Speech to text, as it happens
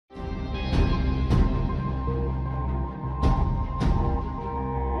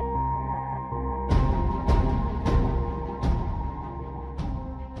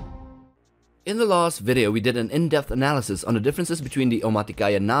In the last video, we did an in-depth analysis on the differences between the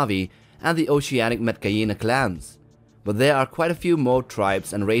Metkayina Navi and the oceanic Metkayina clans. But there are quite a few more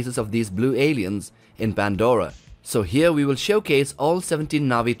tribes and races of these blue aliens in Pandora. So here we will showcase all 17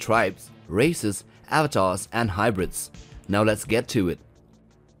 Navi tribes, races, avatars and hybrids. Now let's get to it.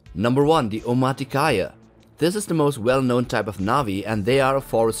 Number 1. The Metkayina. This is the most well-known type of Navi and they are a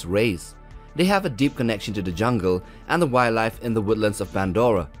forest race. They have a deep connection to the jungle and the wildlife in the woodlands of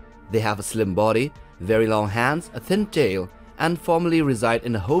Pandora. They have a slim body, very long hands, a thin tail, and formerly reside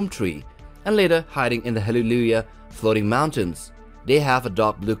in a home tree, and later hiding in the Hallelujah floating mountains. They have a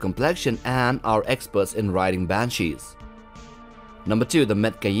dark blue complexion and are experts in riding banshees. Number 2. The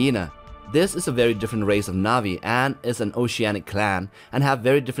Metkayina. This is a very different race of Navi and is an oceanic clan and have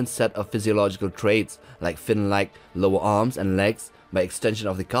very different set of physiological traits like fin-like lower arms and legs by extension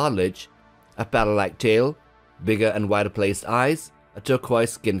of the cartilage, a paddle-like tail, bigger and wider placed eyes, a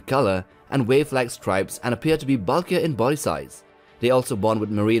turquoise skin color, and wave-like stripes, and appear to be bulkier in body size. They also bond with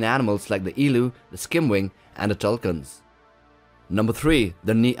marine animals like the elu, the skimwing, and the tulkuns. Number 3.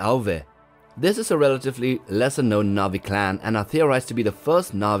 The Navi. This is a relatively lesser-known Navi clan and are theorized to be the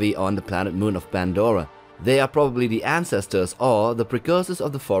first Navi on the planet moon of Pandora. They are probably the ancestors or the precursors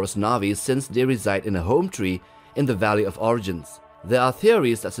of the forest Navis since they reside in a home tree in the Valley of Origins. There are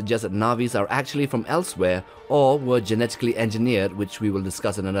theories that suggest that Navis are actually from elsewhere or were genetically engineered, which we will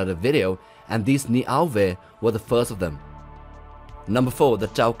discuss in another video, and these Navi were the first of them. Number 4. The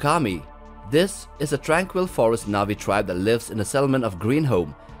Tayrangi. This is a tranquil forest Navi tribe that lives in a settlement of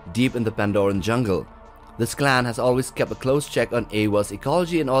Greenhome, deep in the Pandoran jungle. This clan has always kept a close check on Awa's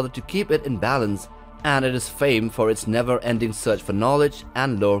ecology in order to keep it in balance, and it is famed for its never-ending search for knowledge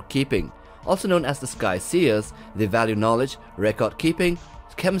and lore keeping. Also known as the Sky Seers, they value knowledge, record keeping,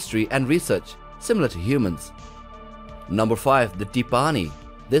 chemistry and research, similar to humans. Number 5. The Tayrangi.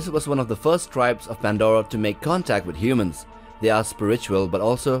 This was one of the first tribes of Pandora to make contact with humans. They are spiritual but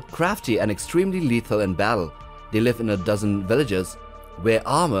also crafty and extremely lethal in battle. They live in a dozen villages, wear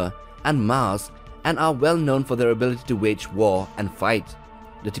armor and masks, and are well known for their ability to wage war and fight.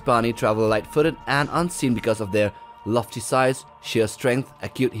 The Tayrangi travel light-footed and unseen because of their lofty size, sheer strength,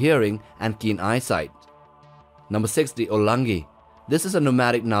 acute hearing, and keen eyesight. Number 6. The Olangi. This is a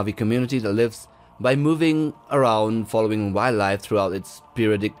nomadic Navi community that lives by moving around following wildlife throughout its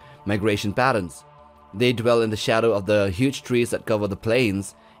periodic migration patterns. They dwell in the shadow of the huge trees that cover the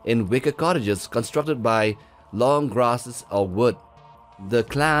plains in wicker cottages constructed by long grasses or wood. The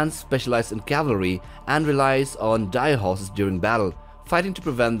clan specializes in cavalry and relies on dire horses during battle, fighting to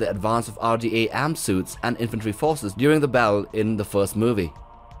prevent the advance of RDA armed suits and infantry forces during the battle in the first movie.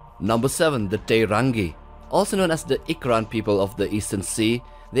 Number 7. The Tayrangi. Also known as the Ikran people of the Eastern Sea,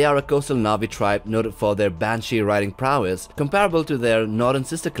 they are a coastal Navi tribe noted for their banshee riding prowess, comparable to their northern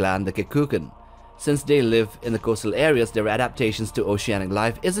sister clan, the Kekukan. Since they live in the coastal areas, their adaptations to oceanic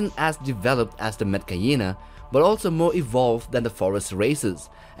life isn't as developed as the Metkayina, but also more evolved than the forest races,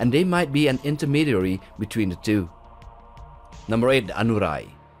 and they might be an intermediary between the two. Number 8. The Anurai.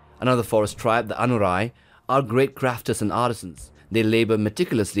 Another forest tribe, the Anurai, are great crafters and artisans. They labor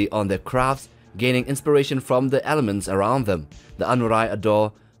meticulously on their crafts, gaining inspiration from the elements around them. The Anurai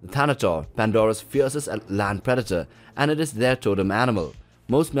adore the Thanator, Pandora's fiercest land predator, and it is their totem animal.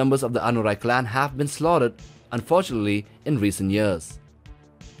 Most members of the Anurai clan have been slaughtered, unfortunately, in recent years.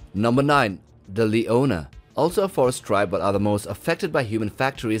 Number 9. The Leona. Also a forest tribe but are the most affected by human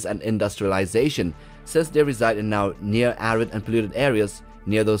factories and industrialization, since they reside in now near arid and polluted areas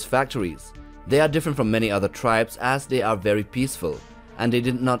near those factories. They are different from many other tribes as they are very peaceful, and they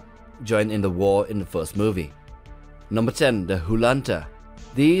did not join in the war in the first movie. Number 10. The Hulanta.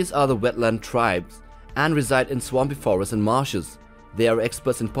 These are the wetland tribes and reside in swampy forests and marshes. They are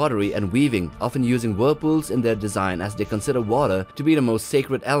experts in pottery and weaving, often using whirlpools in their design as they consider water to be the most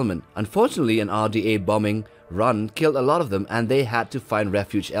sacred element. Unfortunately, an RDA bombing run killed a lot of them and they had to find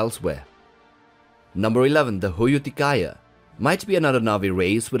refuge elsewhere. Number 11. The Metkayina. Might be another Navi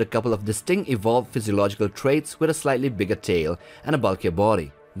race with a couple of distinct evolved physiological traits with a slightly bigger tail and a bulkier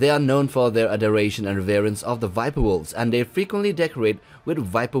body. They are known for their adoration and reverence of the Viper Wolves, and they frequently decorate with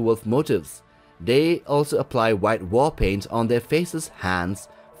Viper Wolf motifs. They also apply white war paint on their faces, hands,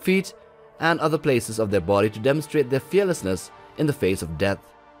 feet, and other places of their body to demonstrate their fearlessness in the face of death.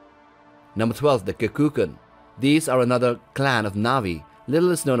 Number 12. The Kekukan. These are another clan of Navi.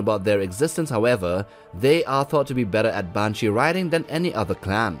 Little is known about their existence, however, they are thought to be better at banshee riding than any other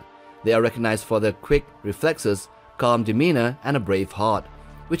clan. They are recognized for their quick reflexes, calm demeanor, and a brave heart,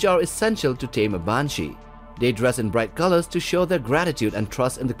 which are essential to tame a banshee. They dress in bright colors to show their gratitude and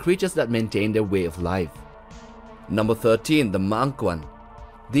trust in the creatures that maintain their way of life. Number 13. The Metkayina.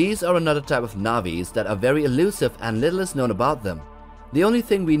 These are another type of Navis that are very elusive and little is known about them. The only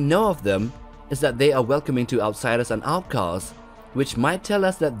thing we know of them is that they are welcoming to outsiders and outcasts, which might tell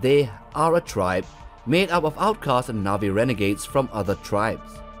us that they are a tribe made up of outcasts and Navi renegades from other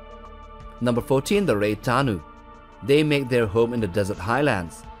tribes. Number 14. The Ray Tanu. They make their home in the desert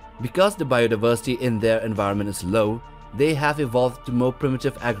highlands. Because the biodiversity in their environment is low, they have evolved to more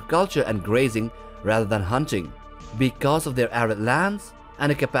primitive agriculture and grazing rather than hunting. Because of their arid lands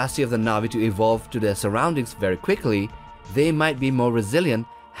and the capacity of the Navi to evolve to their surroundings very quickly, they might be more resilient,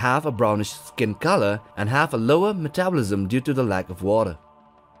 have a brownish skin color, and have a lower metabolism due to the lack of water.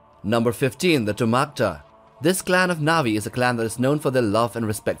 Number 15. The Tomac'ta. This clan of Navi is a clan that is known for their love and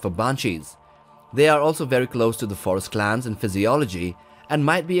respect for banshees. They are also very close to the forest clans in physiology and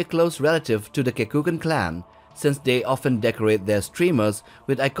might be a close relative to the Kekukan clan, since they often decorate their streamers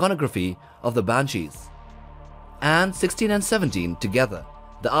with iconography of the banshees. And 16 and 17 together,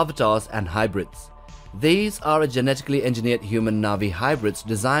 the avatars and hybrids. These are a genetically engineered human Navi hybrids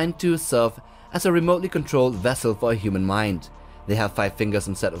designed to serve as a remotely controlled vessel for a human mind. They have 5 fingers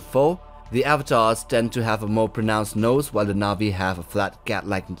instead of 4. The avatars tend to have a more pronounced nose while the Navi have a flat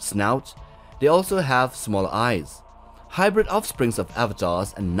cat-like snout. They also have smaller eyes. Hybrid offsprings of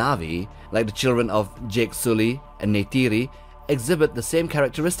avatars and Navi, like the children of Jake Sully and Neytiri, exhibit the same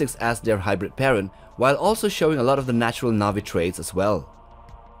characteristics as their hybrid parent, while also showing a lot of the natural Navi traits as well.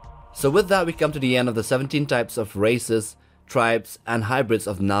 So with that, we come to the end of the 17 types of races, tribes, and hybrids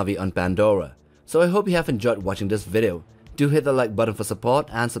of Navi on Pandora. So I hope you have enjoyed watching this video. Do hit the like button for support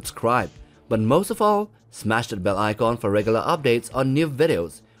and subscribe. But most of all, smash that bell icon for regular updates on new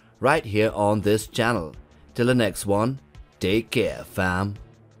videos right here on this channel. Till the next one, take care fam.